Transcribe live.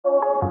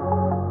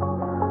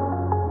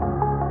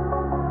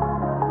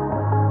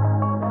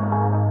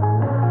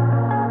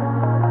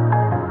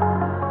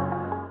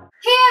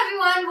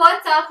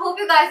up? Hope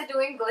you guys are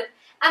doing good.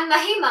 I'm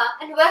Mahima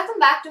and welcome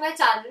back to my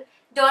channel,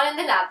 Dawn in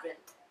the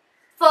Labyrinth.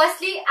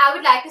 Firstly, I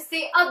would like to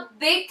say a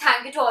big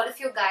thank you to all of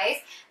you guys.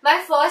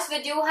 My first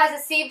video has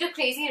received a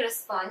crazy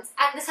response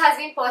and this has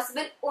been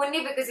possible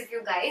only because of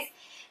you guys.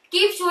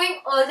 Keep showing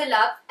all the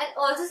love and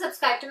also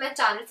subscribe to my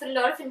channel for a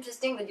lot of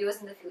interesting videos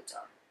in the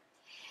future.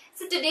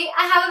 So today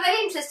I have a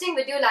very interesting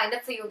video lined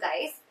up for you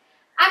guys.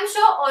 I'm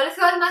sure all of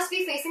you all must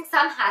be facing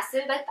some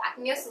hassle while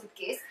packing your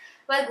suitcase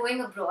while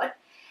going abroad,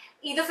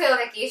 either for your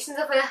vacations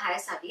or for your higher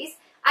studies.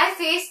 I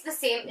faced the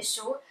same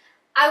issue.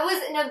 I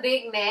was in a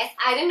big mess.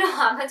 I didn't know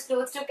how much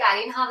clothes to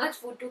carry and how much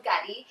food to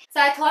carry.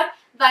 So I thought,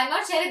 why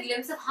not share a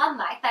glimpse of how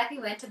my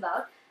packing went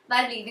about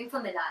while leaving for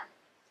Milan.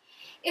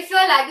 If you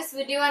all like this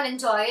video and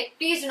enjoy it,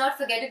 please do not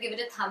forget to give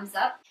it a thumbs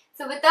up.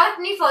 So without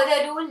any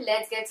further ado,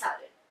 let's get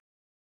started.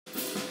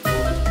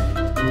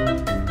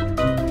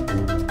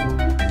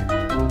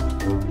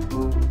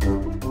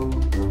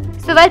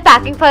 So while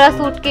packing for our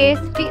suitcase,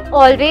 we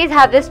always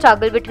have this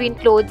struggle between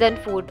clothes and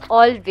food,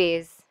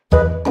 always.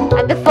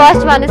 And the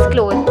first one is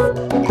clothes,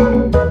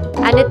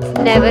 and it's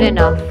never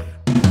enough.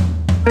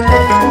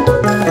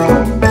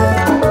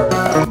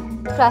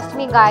 Trust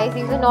me guys,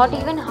 these are not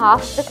even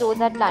half the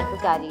clothes I plan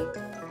to carry.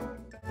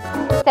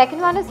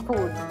 Second one is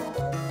food.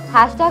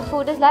 Hashtag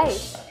food is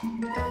life.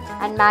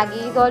 And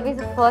Maggie is always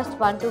the first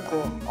one to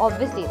go,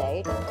 obviously,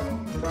 right?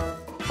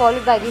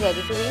 Followed by the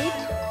ready to eat.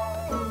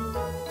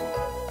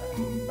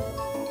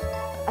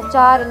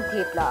 Achar and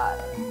thepla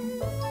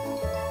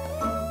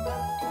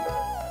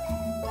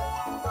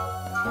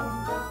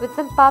with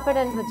some papad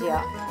and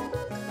bhujia.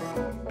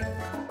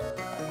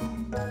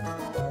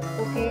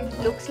 Okay,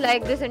 looks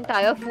like this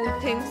entire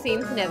food thing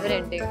seems never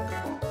ending.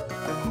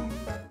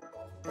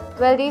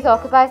 Well, these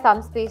occupy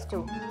some space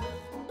too.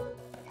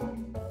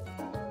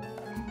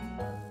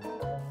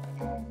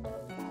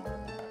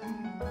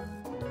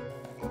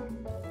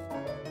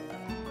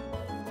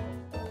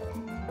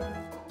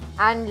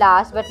 And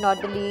last but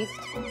not the least,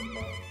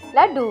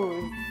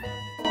 laddus.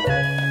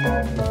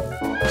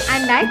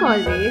 And like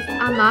always,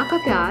 our maa ka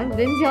pyar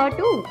wins here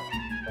too.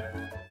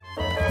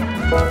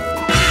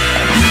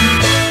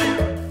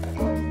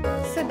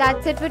 So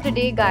that's it for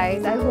today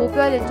guys. I hope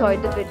you all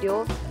enjoyed the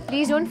video.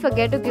 Please don't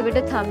forget to give it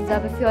a thumbs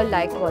up if you all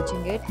liked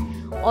watching it.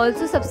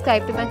 Also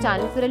subscribe to my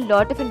channel for a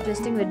lot of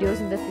interesting videos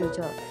in the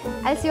future.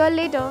 I'll see you all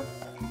later.